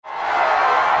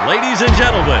Ladies and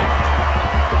gentlemen,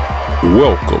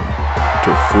 welcome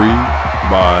to Free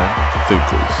Mind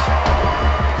Thinkers.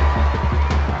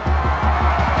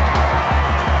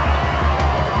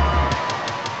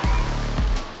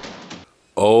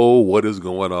 Oh, what is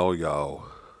going on, y'all?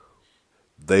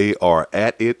 They are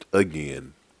at it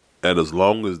again. And as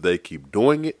long as they keep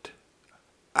doing it,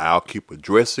 I'll keep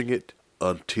addressing it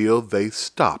until they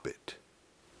stop it.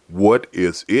 What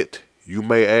is it, you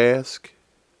may ask?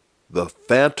 The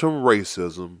phantom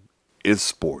racism in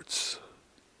sports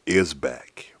is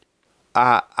back.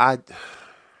 I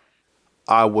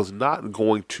was not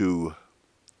going to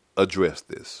address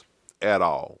this at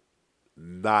all,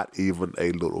 not even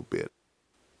a little bit,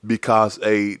 because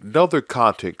another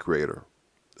content creator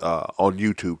on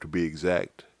YouTube, to be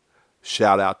exact,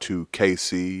 shout out to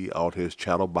KC on his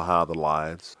channel Behind the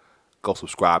Lines. Go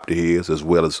subscribe to his as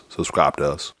well as subscribe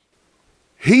to us.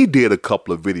 He did a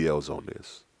couple of videos on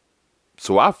this.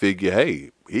 So I figure,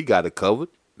 hey, he got it covered.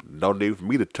 No need for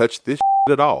me to touch this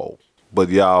at all. But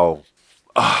y'all,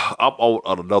 I'm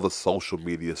on another social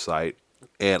media site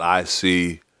and I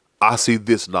see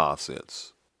this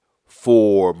nonsense.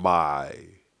 For my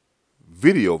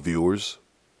video viewers,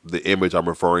 the image I'm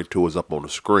referring to is up on the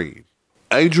screen.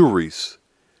 Angel Reese,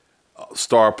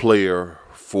 star player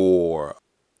for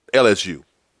LSU.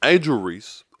 Angel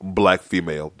Reese, black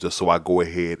female, just so I go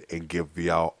ahead and give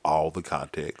y'all all the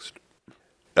context.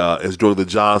 Is doing the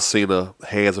John Cena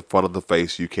hands in front of the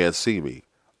face, you can't see me.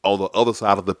 On the other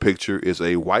side of the picture is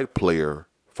a white player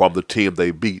from the team they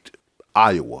beat,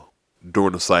 Iowa,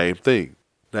 doing the same thing.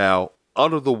 Now,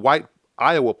 under the white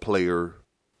Iowa player,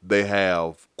 they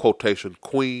have quotation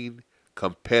queen,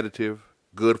 competitive,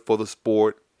 good for the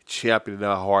sport, champion in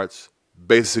our hearts,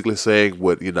 basically saying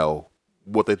what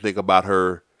they think about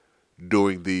her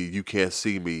doing the you can't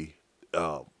see me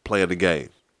playing the game.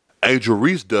 Angel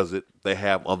Reese does it. They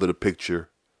have under the picture,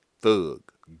 thug,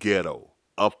 ghetto,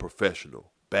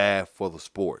 unprofessional, bad for the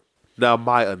sport. Now,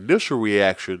 my initial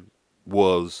reaction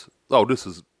was, oh, this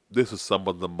is some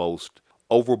of the most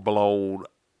overblown,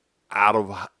 out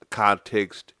of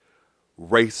context,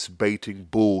 race baiting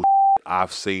bull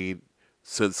I've seen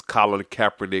since Colin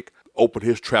Kaepernick opened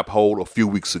his trap hole a few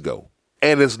weeks ago.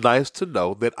 And it's nice to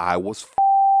know that I was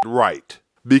right.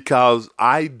 Because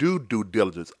I do due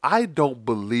diligence. I don't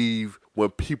believe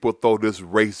when people throw this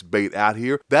race bait out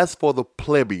here. That's for the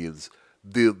plebeians,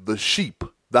 the sheep,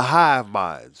 the hive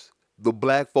minds, the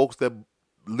black folks that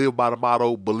live by the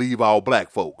motto, believe all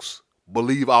black folks,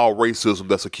 believe all racism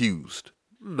that's accused.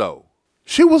 No.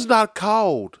 She was not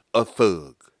called a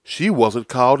thug. She wasn't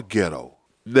called ghetto.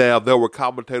 Now, there were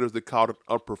commentators that called it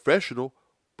unprofessional,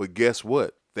 but guess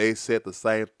what? They said the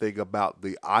same thing about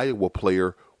the Iowa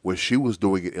player when she was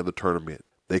doing it in the tournament.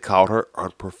 They called her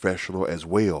unprofessional as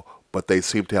well, but they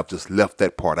seem to have just left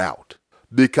that part out.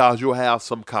 Because you'll have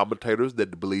some commentators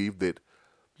that believe that,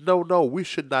 no, we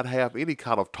should not have any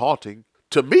kind of taunting.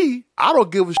 To me, I don't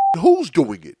give a shit who's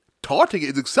doing it. Taunting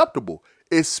is acceptable,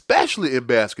 especially in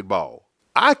basketball.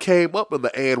 I came up in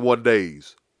the and one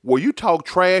days where you talk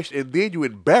trash and then you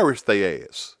embarrass their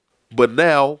ass. But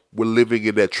now we're living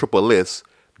in that triple S,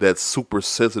 that super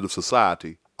sensitive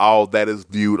society. All that is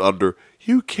viewed under,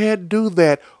 you can't do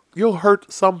that. You'll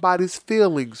hurt somebody's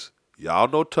feelings. Y'all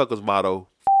know Tucker's motto,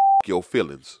 f*** your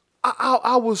feelings.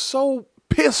 I was so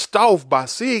pissed off by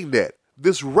seeing that.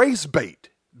 This race bait.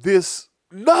 This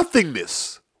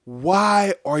nothingness.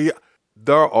 Why are you...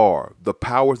 There are the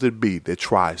powers that be that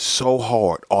try so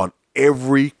hard on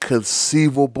every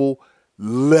conceivable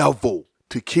level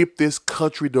to keep this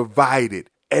country divided.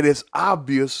 And it's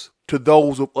obvious to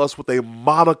those of us with a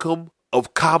modicum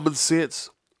of common sense,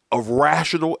 of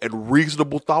rational and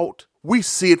reasonable thought. We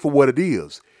see it for what it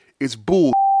is. It's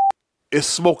bull. It's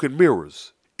smoke and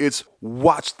mirrors. It's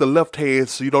watch the left hand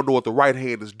so you don't know what the right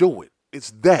hand is doing.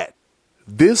 It's that.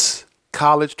 This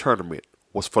college tournament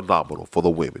was phenomenal for the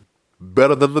women.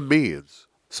 Better than the men's.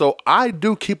 So I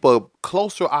do keep a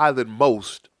closer eye than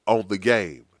most on the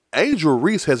game. Angel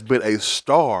Reese has been a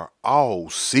star all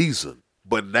season.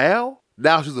 But now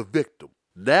she's a victim.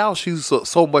 Now she's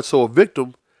so much so a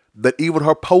victim that even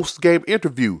her post-game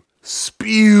interview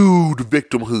spewed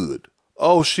victimhood.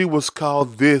 Oh, she was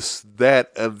called this,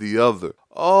 that, and the other.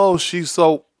 Oh, she's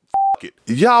so f*** it.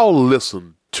 Y'all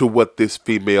listen to what this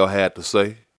female had to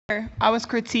say. I was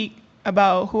critiqued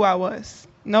about who I was.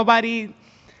 The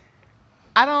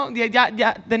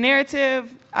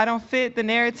narrative, I don't fit the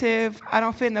narrative. I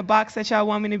don't fit in the box that y'all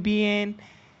want me to be in.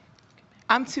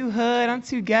 I'm too hood, I'm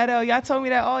too ghetto. Y'all told me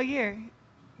that all year.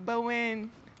 But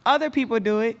when other people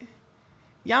do it,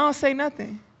 y'all don't say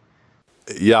nothing.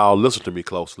 Y'all listen to me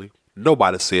closely.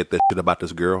 Nobody said that shit about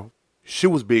this girl. She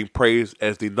was being praised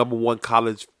as the #1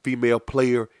 college female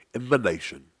player in the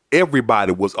nation.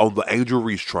 Everybody was on the Angel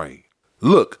Reese train.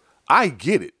 Look, I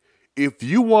get it. If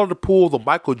you wanted to pull the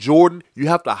Michael Jordan, you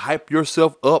have to hype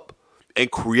yourself up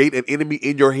and create an enemy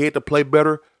in your head to play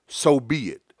better, so be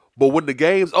it. But when the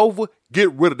game's over,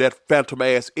 get rid of that phantom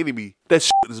ass enemy. That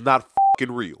shit is not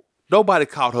fucking real. Nobody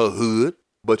called her hood.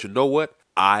 But you know what?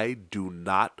 I do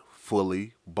not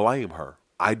fully blame her.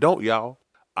 I don't, y'all.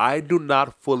 I do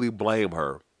not fully blame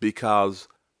her because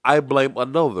I blame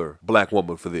another black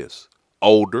woman for this.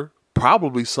 Older,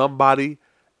 probably somebody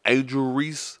Angel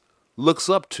Reese looks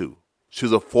up to.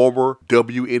 She's a former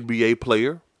WNBA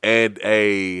player and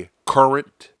a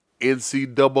current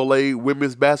NCAA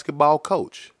women's basketball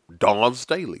coach. Dawn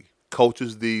Staley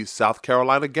coaches the South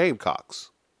Carolina Gamecocks.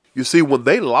 You see, when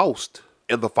they lost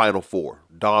in the Final Four,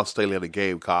 Dawn Staley and the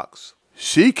Gamecocks,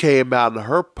 she came out in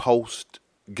her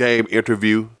post-game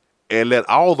interview and let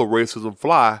all the racism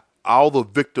fly, all the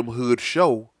victimhood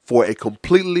show for a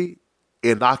completely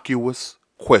innocuous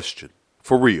question.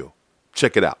 For real.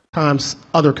 Check it out. Times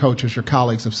other coaches, your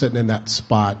colleagues, have sitting in that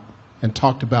spot and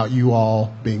talked about you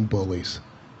all being bullies.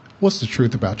 What's the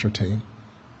truth about your team?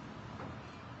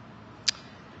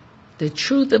 The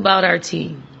truth about our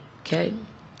team, okay?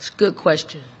 It's a good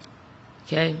question,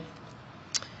 okay?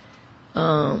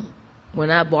 We're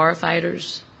not bar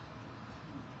fighters.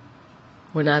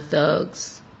 We're not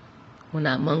thugs. We're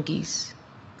not monkeys.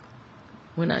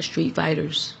 We're not street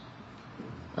fighters.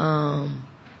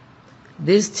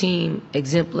 This team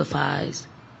exemplifies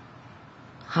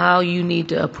how you need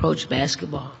to approach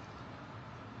basketball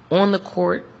on the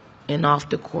court and off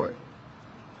the court.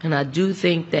 And I do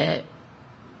think that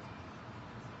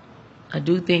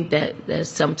that's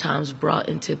sometimes brought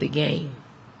into the game.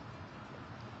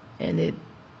 And it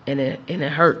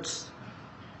hurts.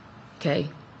 Okay?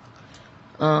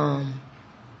 And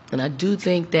I do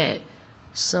think that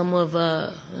some of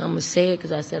I'm going to say it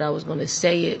because I said I was going to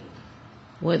say it,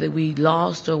 whether we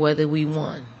lost or whether we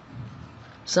won.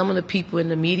 Some of the people in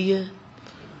the media,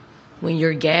 when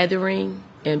you're gathering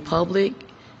in public,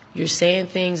 you're saying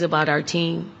things about our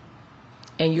team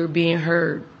and you're being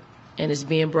heard and it's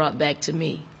being brought back to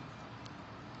me.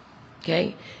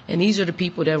 Okay? And these are the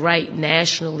people that write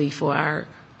nationally for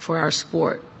our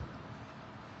sport.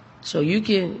 So you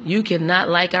can not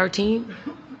like our team.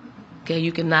 Okay,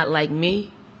 you can not like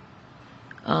me.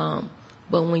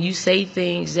 But when you say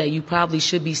things that you probably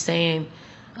should be saying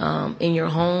in your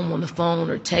home, on the phone,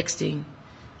 or texting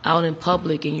out in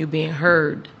public, and you're being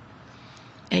heard,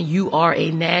 and you are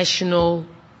a national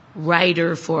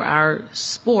writer for our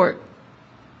sport,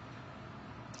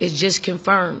 it just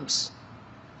confirms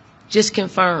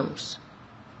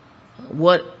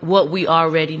what we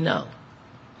already know.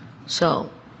 So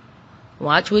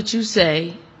watch what you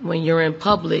say when you're in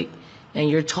public and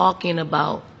you're talking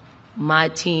about my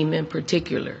team in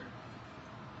particular.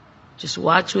 Just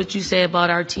watch what you say about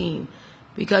our team,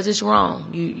 because it's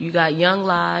wrong. You got young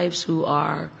lives who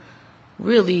are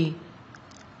really,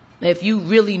 if you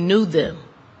really knew them,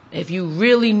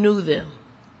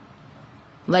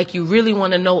 like you really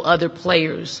want to know other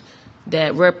players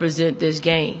that represent this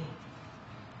game,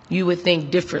 you would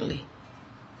think differently.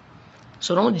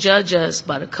 So don't judge us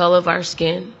by the color of our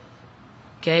skin,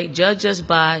 okay? Judge us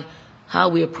by how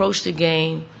we approach the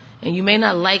game. And you may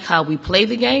not like how we play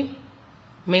the game,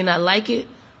 may not like it.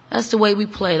 That's the way we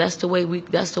play. That's the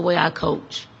way I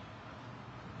coach.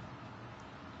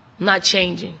 I'm not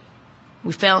changing.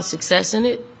 We found success in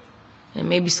it. And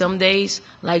maybe some days,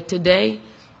 like today,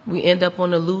 we end up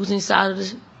on the losing side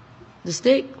of the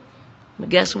stick. But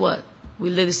guess what? We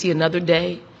live to see another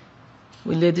day.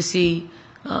 We live to see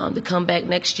the comeback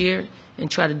next year and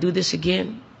try to do this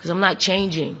again. Because I'm not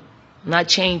changing.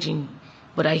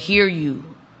 But I hear you.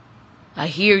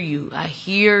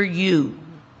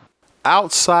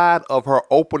 Outside of her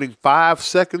opening 5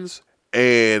 seconds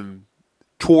and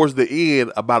towards the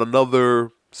end about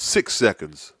another 6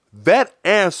 seconds, that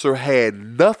answer had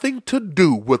nothing to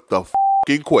do with the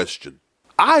fucking question.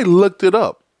 I looked it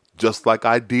up, just like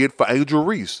I did for Angel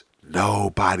Reese.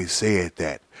 Nobody said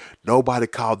that. Nobody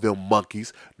called them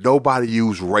monkeys. Nobody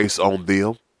used race on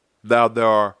them. Now,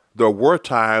 there were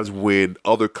times when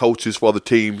other coaches for the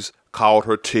teams called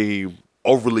her team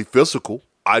overly physical.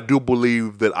 I do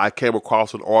believe that I came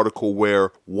across an article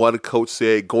where one coach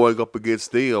said going up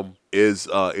against them is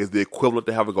the equivalent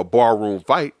to having a barroom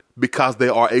fight because they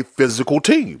are a physical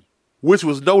team, which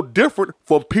was no different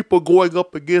from people going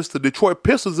up against the Detroit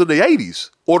Pistons in the 80s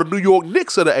or the New York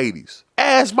Knicks in the 80s.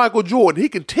 Ask Michael Jordan, he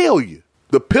can tell you.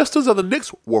 The Pistons and the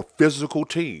Knicks were physical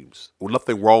teams. Well,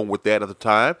 nothing wrong with that at the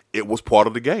time. It was part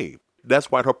of the game. That's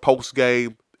why her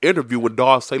post-game interview when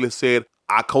Dar Saley said,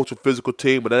 I coach a physical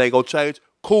team, but that ain't going to change.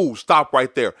 Cool, stop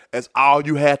right there. That's all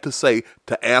you had to say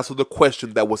to answer the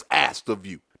question that was asked of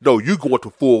you. No, you go into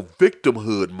full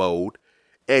victimhood mode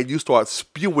and you start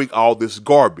spewing all this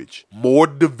garbage. More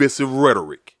divisive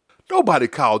rhetoric. Nobody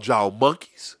called y'all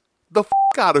monkeys. The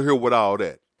out of here with all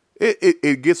that.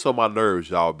 It gets on my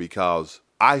nerves, y'all, because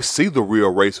I see the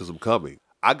real racism coming.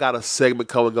 I got a segment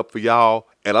coming up for y'all,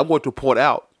 and I'm going to point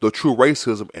out the true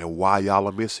racism and why y'all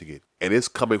are missing it. And it's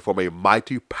coming from a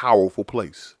mighty, powerful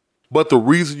place. But the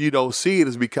reason you don't see it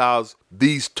is because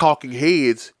these talking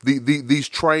heads, these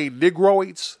trained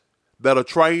Negroids that are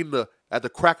trained at the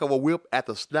crack of a whip, at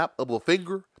the snap of a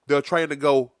finger, they're trained to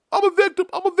go, I'm a victim,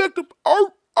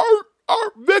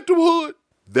 victimhood.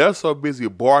 They're so busy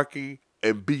barking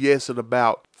and BSing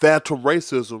about phantom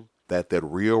racism that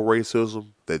real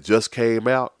racism that just came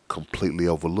out completely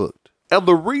overlooked. And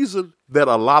the reason that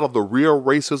a lot of the real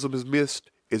racism is missed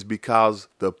is because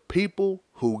the people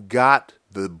who got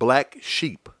the black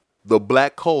sheep, the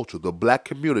black culture, the black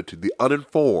community, the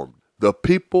uninformed, the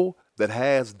people that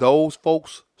has those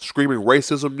folks screaming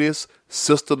racism this,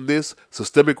 system this,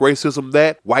 systemic racism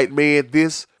that, white man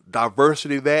this,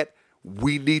 diversity that,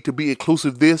 we need to be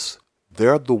inclusive this,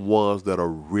 they're the ones that are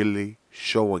really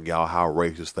showing y'all how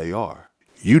racist they are.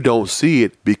 You don't see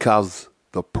it because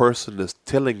the person that's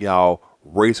telling y'all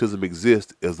racism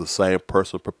exists is the same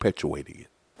person perpetuating it.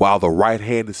 While the right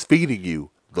hand is feeding you,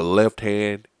 the left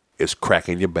hand is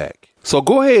cracking your back. So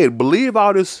go ahead, believe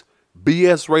all this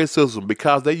BS racism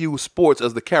because they use sports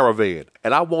as the caravan.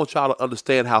 And I want y'all to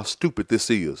understand how stupid this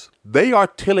is. They are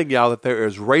telling y'all that there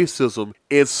is racism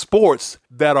in sports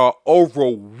that are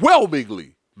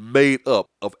overwhelmingly made up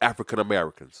of African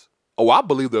Americans. Oh, I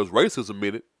believe there's racism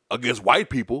in it against white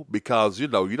people because, you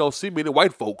don't see many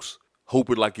white folks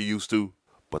hooping like you used to.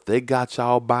 But they got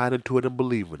y'all buying into it and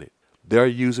believing it. They're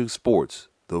using sports,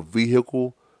 the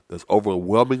vehicle that's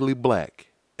overwhelmingly black,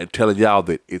 and telling y'all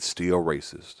that it's still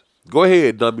racist. Go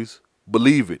ahead, dummies.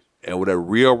 Believe it. And when that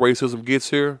real racism gets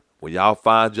here, when y'all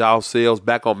find yourselves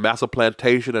back on Massa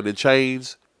Plantation and in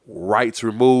chains, rights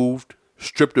removed,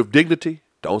 stripped of dignity,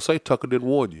 don't say Tucker didn't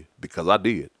warn you, because I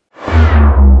did.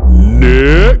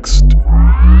 Next.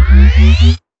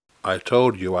 I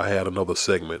told you I had another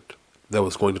segment that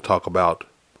was going to talk about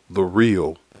the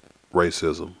real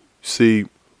racism. See,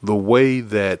 the way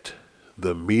that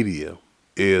the media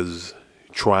is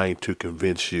trying to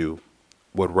convince you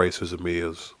what racism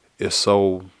is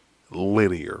so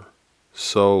linear,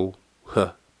 so,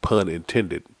 pun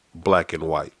intended, black and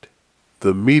white.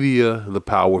 The media and the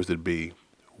powers that be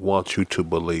want you to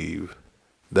believe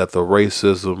that the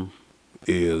racism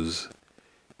is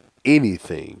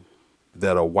anything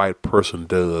that a white person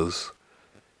does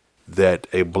that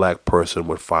a black person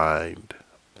would find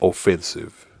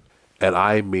offensive. And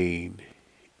I mean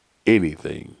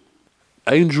anything.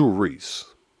 Angel Reese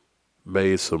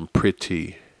made some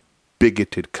pretty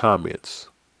bigoted comments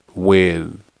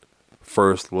when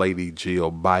First Lady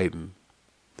Jill Biden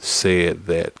said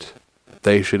that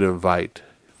they should invite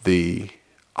the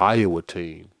Iowa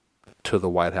team to the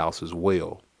White House as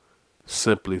well,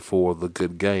 simply for the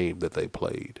good game that they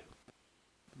played.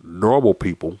 Normal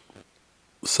people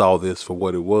saw this for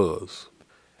what it was,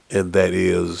 and that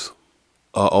is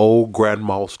a old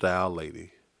grandma style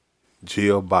lady,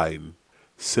 Jill Biden,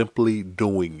 simply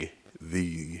doing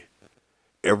the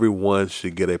everyone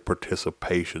should get a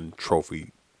participation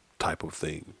trophy type of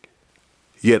thing.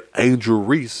 Yet Angel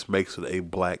Reese makes it a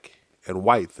black and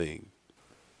white thing.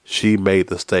 She made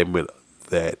the statement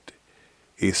that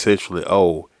essentially,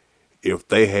 if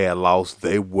they had lost,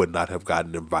 they would not have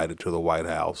gotten invited to the White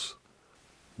House,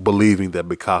 believing that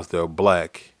because they're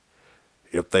black,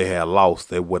 if they had lost,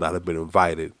 they would not have been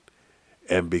invited.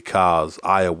 And because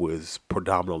Iowa is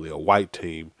predominantly a white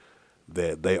team,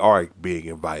 that they are being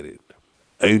invited.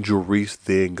 Angel Reese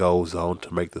then goes on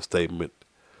to make the statement,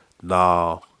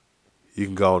 nah, you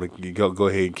can go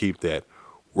ahead and keep that.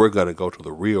 We're going to go to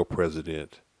the real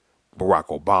president, Barack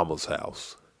Obama's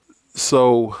house.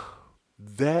 So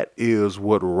that is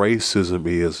what racism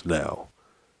is now.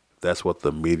 That's what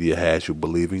the media has you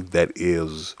believing. That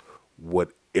is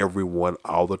what everyone,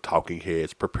 all the talking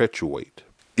heads perpetuate.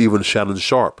 Even Shannon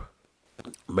Sharp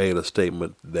made a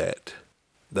statement that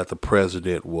the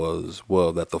president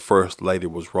that the first lady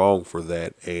was wrong for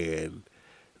that, and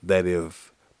that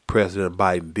if President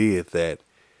Biden did that,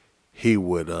 he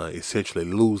would essentially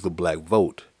lose the black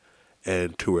vote,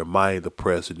 and to remind the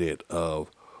president of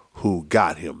who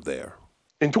got him there.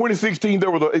 In 2016,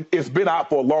 it's been out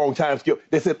for a long time, Skip.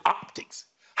 They said optics.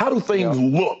 How do things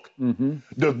look? Mm-hmm.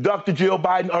 Does Dr. Jill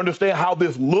Biden understand how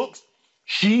this looks?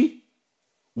 She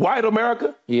white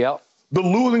America. Yep. The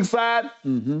losing side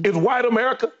is white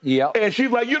America. Yep. And she's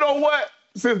like, you know what?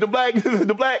 Since the black,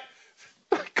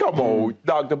 come on,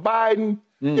 Dr. Biden,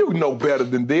 you know better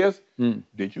than this.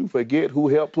 Did you forget who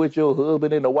helped put your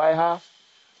husband in the White House?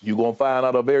 You're going to find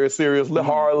out a very serious,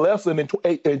 hard lesson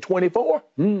in 24.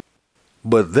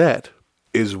 But that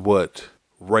is what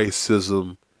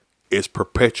racism is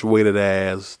perpetuated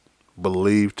as,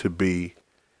 believed to be,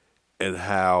 and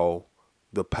how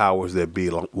the powers that be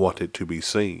want it to be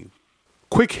seen.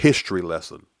 Quick history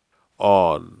lesson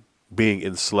on being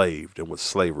enslaved and what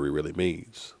slavery really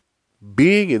means.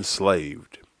 Being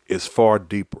enslaved is far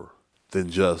deeper than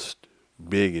just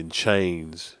being in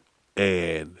chains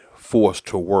and forced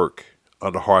to work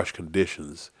under harsh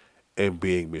conditions and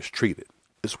being mistreated.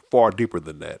 It's far deeper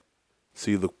than that.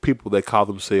 See, the people that call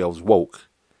themselves woke,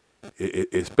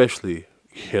 especially,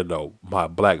 my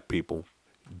black people,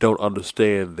 don't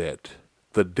understand that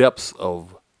the depths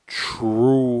of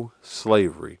true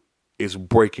slavery is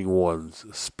breaking one's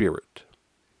spirit.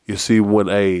 You see, when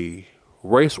a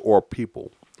race or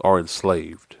people are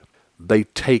enslaved, they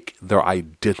take their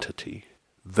identity.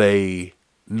 They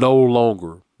no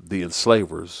longer, the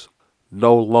enslavers,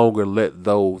 no longer let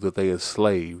those that they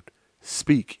enslaved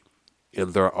speak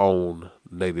in their own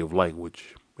native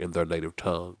language, in their native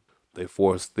tongue. They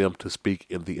force them to speak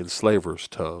in the enslaver's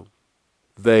tongue.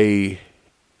 They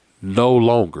no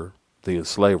longer, the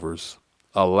enslavers,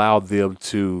 allow them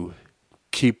to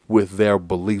keep with their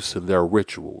beliefs and their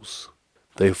rituals.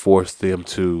 They force them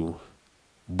to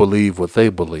believe what they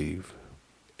believe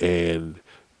and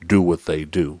do what they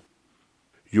do.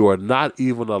 You are not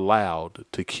even allowed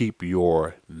to keep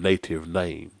your native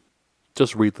name.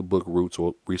 Just read the book Roots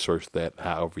or research that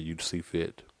however you see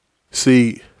fit.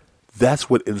 See, that's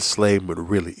what enslavement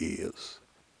really is.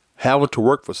 Having to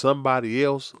work for somebody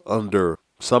else under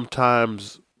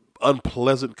sometimes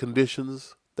unpleasant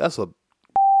conditions, that's a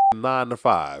 9 to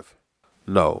 5.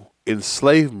 No,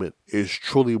 enslavement is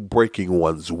truly breaking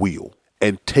one's will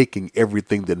and taking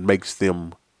everything that makes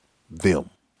them them.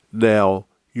 Now,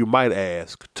 you might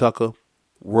ask, Tucker,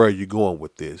 where are you going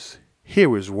with this?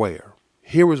 Here is where.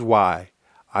 Here is why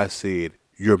I said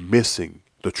you're missing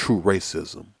the true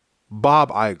racism. Bob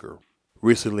Iger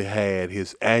recently had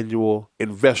his annual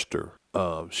investor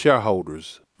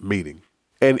shareholders meeting.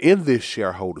 And in this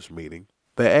shareholders meeting,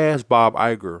 they asked Bob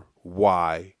Iger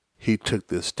why he took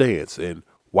this stance and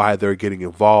why they're getting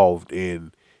involved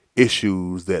in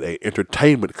issues that an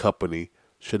entertainment company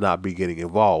should not be getting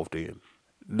involved in.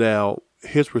 Now,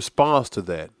 his response to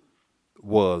that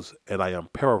was, and I am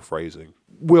paraphrasing,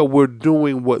 well, we're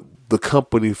doing what the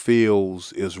company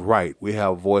feels is right. We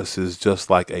have voices just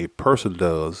like a person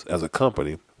does as a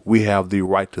company. We have the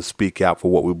right to speak out for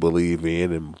what we believe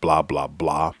in and blah, blah,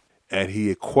 blah. And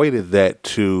he equated that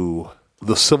to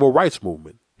the civil rights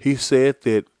movement. He said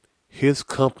that his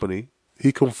company,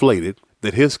 he conflated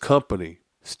that his company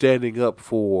standing up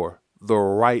for the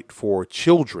right for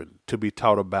children to be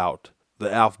taught about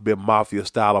the alphabet mafia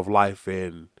style of life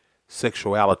and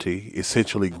sexuality,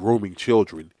 essentially grooming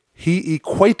children. He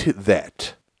equated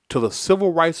that to the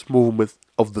civil rights movement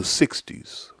of the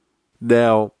 60s.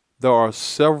 Now, there are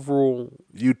several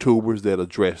YouTubers that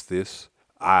address this.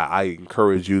 I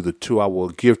encourage you, the two I will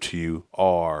give to you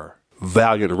are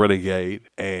Valiant Renegade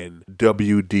and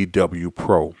WDW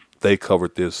Pro. They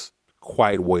covered this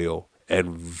quite well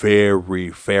and very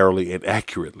fairly and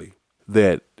accurately.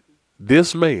 That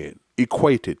this man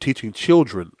equated teaching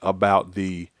children about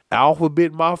the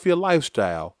alphabet mafia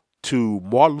lifestyle to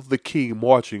Martin Luther King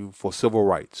marching for civil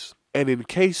rights. And in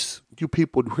case you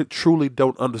people truly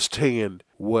don't understand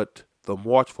what the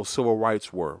March for Civil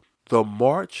Rights were, the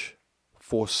March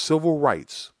for Civil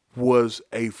Rights was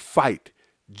a fight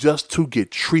just to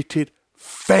get treated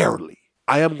fairly.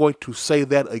 I am going to say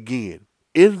that again.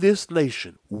 In this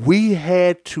nation, we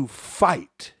had to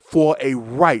fight for a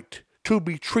right to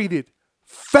be treated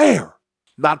fair.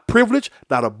 Not privileged,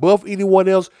 not above anyone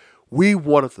else. We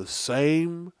wanted the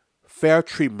same fair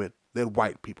treatment that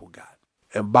white people got.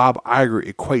 And Bob Iger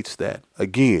equates that.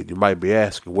 Again, you might be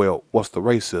asking, well, what's the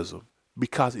racism?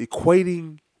 Because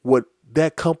equating what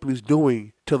that company's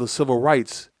doing to the civil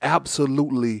rights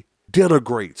absolutely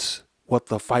denigrates what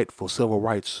the fight for civil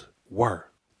rights were.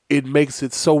 It makes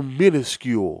it so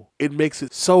minuscule. It makes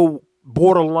it so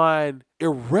borderline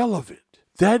irrelevant.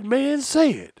 That man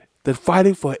said that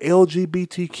fighting for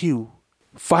LGBTQ,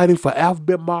 fighting for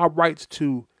alphabet mob rights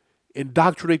to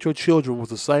indoctrinate your children was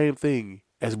the same thing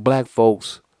as black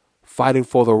folks fighting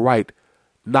for the right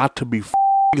not to be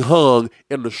hung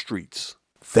in the streets.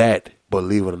 That,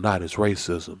 believe it or not, is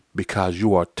racism because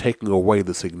you are taking away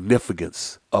the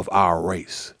significance of our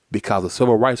race. because the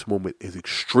civil rights movement is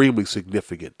extremely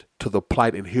significant to the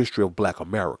plight and history of Black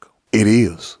America. It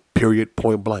is, period,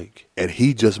 point blank. And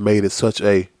he just made it such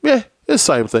a, it's the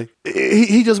same thing.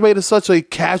 He just made it such a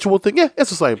casual thing. Yeah, it's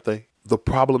the same thing. The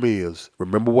problem is,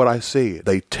 remember what I said,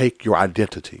 they take your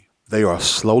identity. They are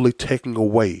slowly taking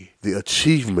away the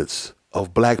achievements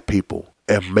of Black people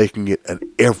and making it an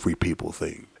every people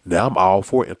thing. Now, I'm all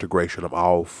for integration. I'm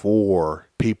all for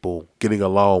people getting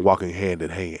along, walking hand in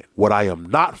hand. What I am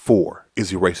not for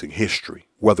is erasing history,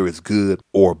 whether it's good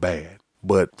or bad.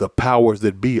 But the powers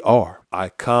that be are. I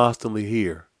constantly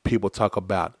hear people talk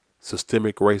about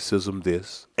systemic racism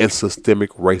this and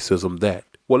systemic racism that.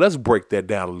 Well, let's break that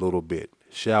down a little bit,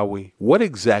 shall we? What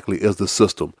exactly is the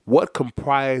system? What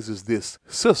comprises this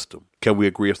system? Can we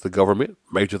agree it's the government?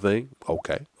 Major thing?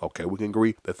 Okay, we can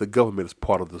agree that the government is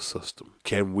part of the system.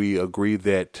 Can we agree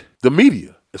that the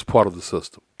media is part of the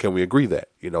system? Can we agree that?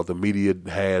 The media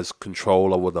has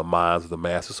control over the minds of the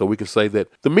masses, so we can say that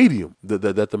the medium,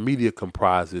 that the media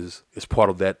comprises is part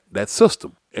of that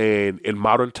system. And in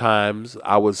modern times,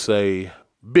 I would say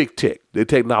big tech, the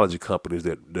technology companies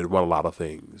that run a lot of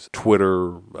things,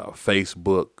 Twitter,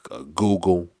 Facebook,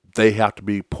 Google, they have to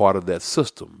be part of that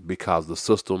system because the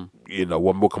system,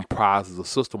 what comprises the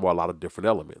system are a lot of different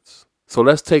elements. So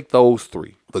let's take those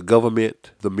three, the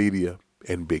government, the media,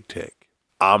 and big tech.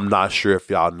 I'm not sure if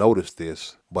y'all noticed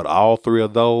this, but all three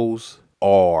of those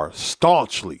are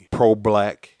staunchly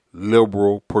pro-Black,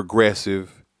 liberal,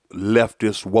 progressive,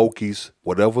 leftist, wokies,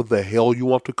 whatever the hell you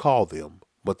want to call them.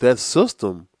 But that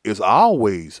system is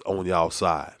always on y'all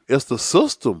side. It's the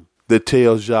system that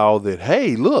tells y'all that,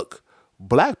 hey, look,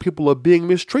 Black people are being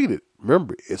mistreated.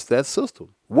 Remember, it's that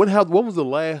system. When was the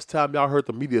last time y'all heard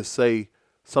the media say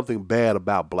something bad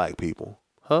about Black people?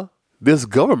 Huh? This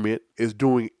government is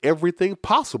doing everything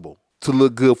possible to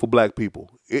look good for Black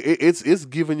people. It's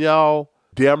giving y'all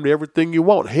damn near everything you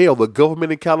want. Hell, the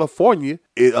government in California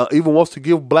even wants to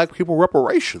give Black people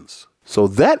reparations. So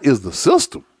that is the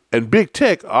system. And big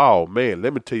tech, oh man,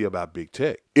 let me tell you about big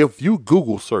tech. If you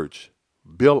Google search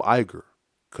Bill Iger,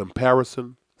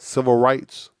 comparison, civil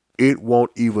rights, it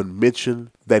won't even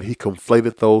mention that he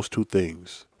conflated those two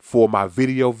things. For my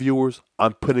video viewers,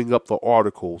 I'm putting up the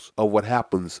articles of what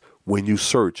happens when you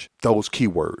search those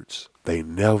keywords. They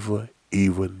never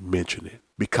even mention it.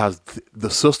 Because the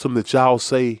system that y'all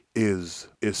say is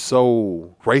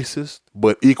so racist,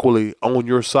 but equally on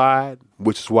your side,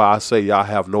 which is why I say y'all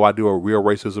have no idea what real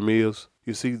racism is.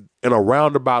 You see, in a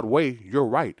roundabout way, you're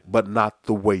right, but not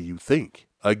the way you think.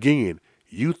 Again,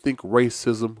 you think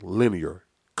racism linear,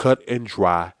 cut and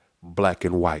dry, black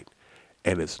and white,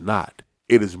 and it's not.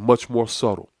 It is much more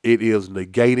subtle. It is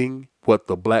negating what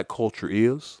the Black culture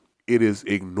is. It is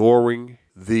ignoring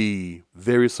the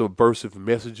very subversive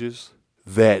messages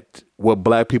that what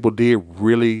Black people did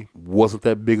really wasn't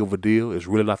that big of a deal. It's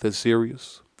really not that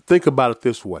serious. Think about it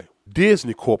this way.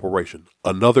 Disney Corporation,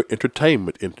 another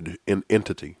entertainment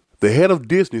entity. The head of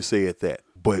Disney said that,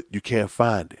 but you can't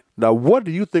find it. Now, what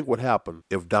do you think would happen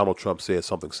if Donald Trump said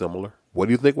something similar? What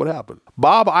do you think would happen?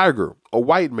 Bob Iger, a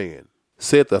white man,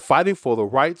 said that fighting for the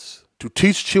rights to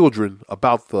teach children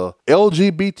about the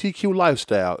LGBTQ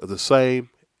lifestyle is the same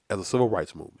as the civil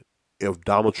rights movement. If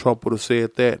Donald Trump would have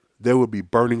said that, there would be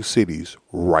burning cities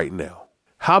right now.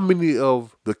 How many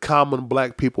of the common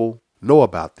Black people know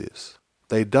about this?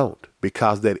 They don't,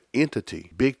 because that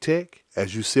entity, big tech,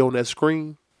 as you see on that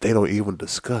screen, they don't even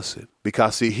discuss it.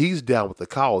 Because see, he's down with the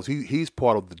cause. He's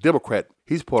part of the Democrat.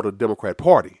 He's part of the Democrat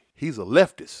Party. He's a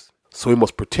leftist, so we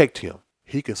must protect him.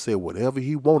 He can say whatever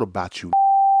he want about you,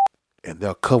 and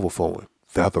they'll cover for him.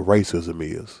 That's the racism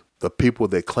is. The people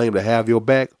that claim to have your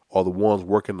back are the ones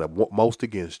working the most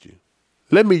against you.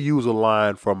 Let me use a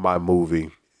line from my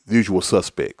movie, The Usual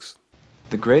Suspects.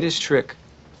 The greatest trick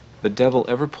the devil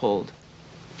ever pulled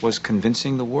was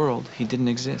convincing the world he didn't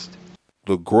exist.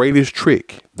 The greatest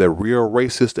trick that real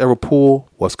racists ever pull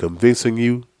was convincing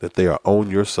you that they are on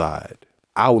your side.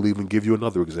 I will even give you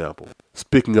another example.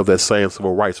 Speaking of that same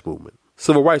civil rights movement.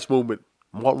 Civil rights movement,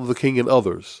 Martin Luther King and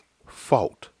others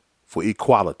fought for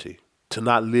equality, to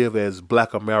not live as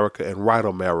Black America and white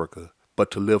America, but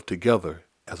to live together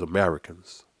as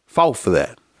Americans. Fought for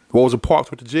that. Rosa Parks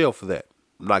went to jail for that.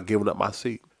 I'm not giving up my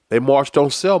seat. They marched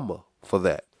on Selma for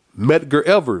that. Medgar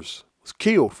Evers was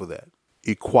killed for that.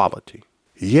 Equality.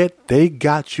 Yet they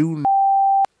got you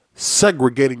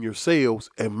segregating yourselves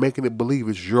and making it believe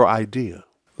it's your idea.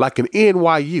 Like in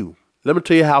NYU, let me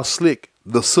tell you how slick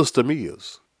the system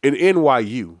is. In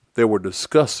NYU, they were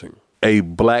discussing a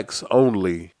blacks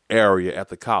only area at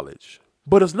the college.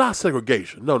 But it's not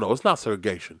segregation. No, it's not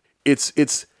segregation. It's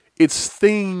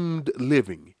themed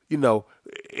living. You know,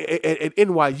 at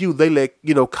NYU, they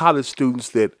let, college students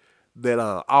that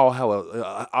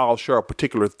all share a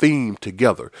particular theme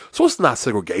together. So it's not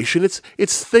segregation.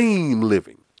 It's theme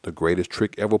living. The greatest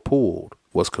trick ever pulled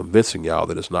was convincing y'all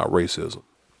that it's not racism.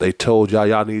 They told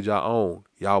y'all need your own.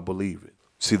 Y'all believe it.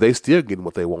 See, they still getting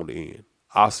what they want to end.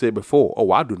 I said before,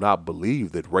 I do not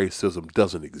believe that racism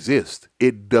doesn't exist.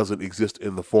 It doesn't exist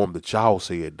in the form that y'all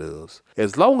say it does.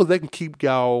 As long as they can keep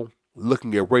y'all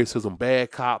looking at racism,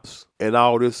 bad cops, and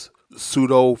all this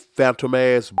pseudo phantom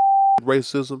ass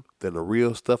racism, then the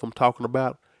real stuff I'm talking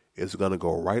about is going to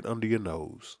go right under your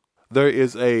nose. There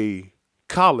is a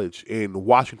college in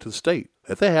Washington State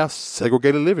that they have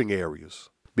segregated living areas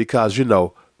because,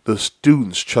 the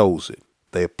students chose it.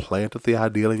 They planted the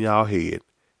ideal in y'all head.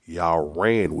 Y'all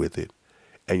ran with it,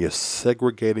 and you're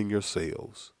segregating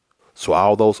yourselves. So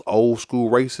all those old school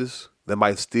racists that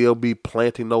might still be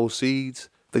planting those seeds,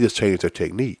 they just changed their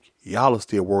technique. Y'all are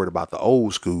still worried about the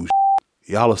old school shit.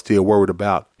 Y'all are still worried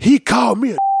about, he called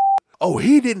me a oh,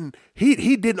 he didn't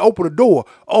open the door.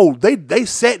 Oh, they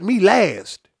set me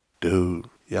last. Dude,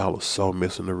 y'all are so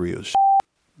missing the real shit.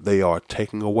 They are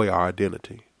taking away our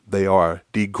identity. They are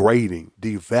degrading,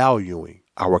 devaluing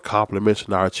our accomplishments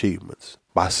and our achievements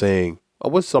by saying,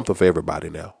 it's something for everybody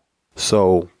now.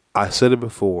 So I said it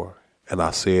before, and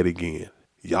I say it again.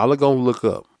 Y'all are going to look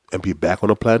up and be back on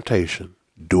the plantation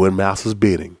doing master's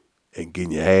bidding and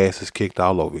getting your asses kicked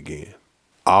all over again.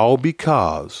 All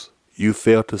because you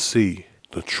failed to see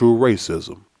the true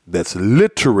racism that's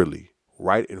literally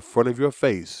right in front of your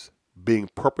face being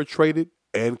perpetrated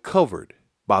and covered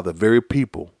by the very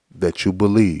people that you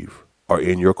believe are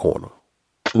in your corner.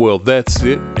 Well, that's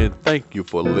it, and thank you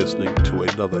for listening to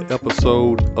another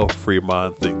episode of Free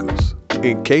Mind Thinkers.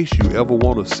 In case you ever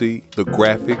want to see the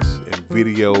graphics and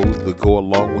videos that go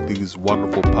along with these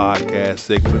wonderful podcast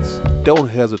segments, don't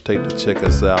hesitate to check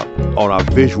us out on our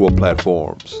visual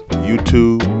platforms,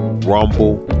 YouTube,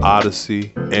 Rumble,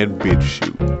 Odyssey, and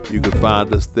BitChute. You can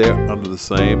find us there under the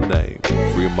same name,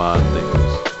 Free Mind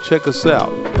Thinkers. Check us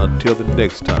out. Until the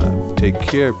next time, take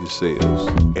care of yourselves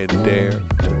and dare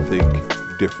to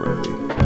think differently.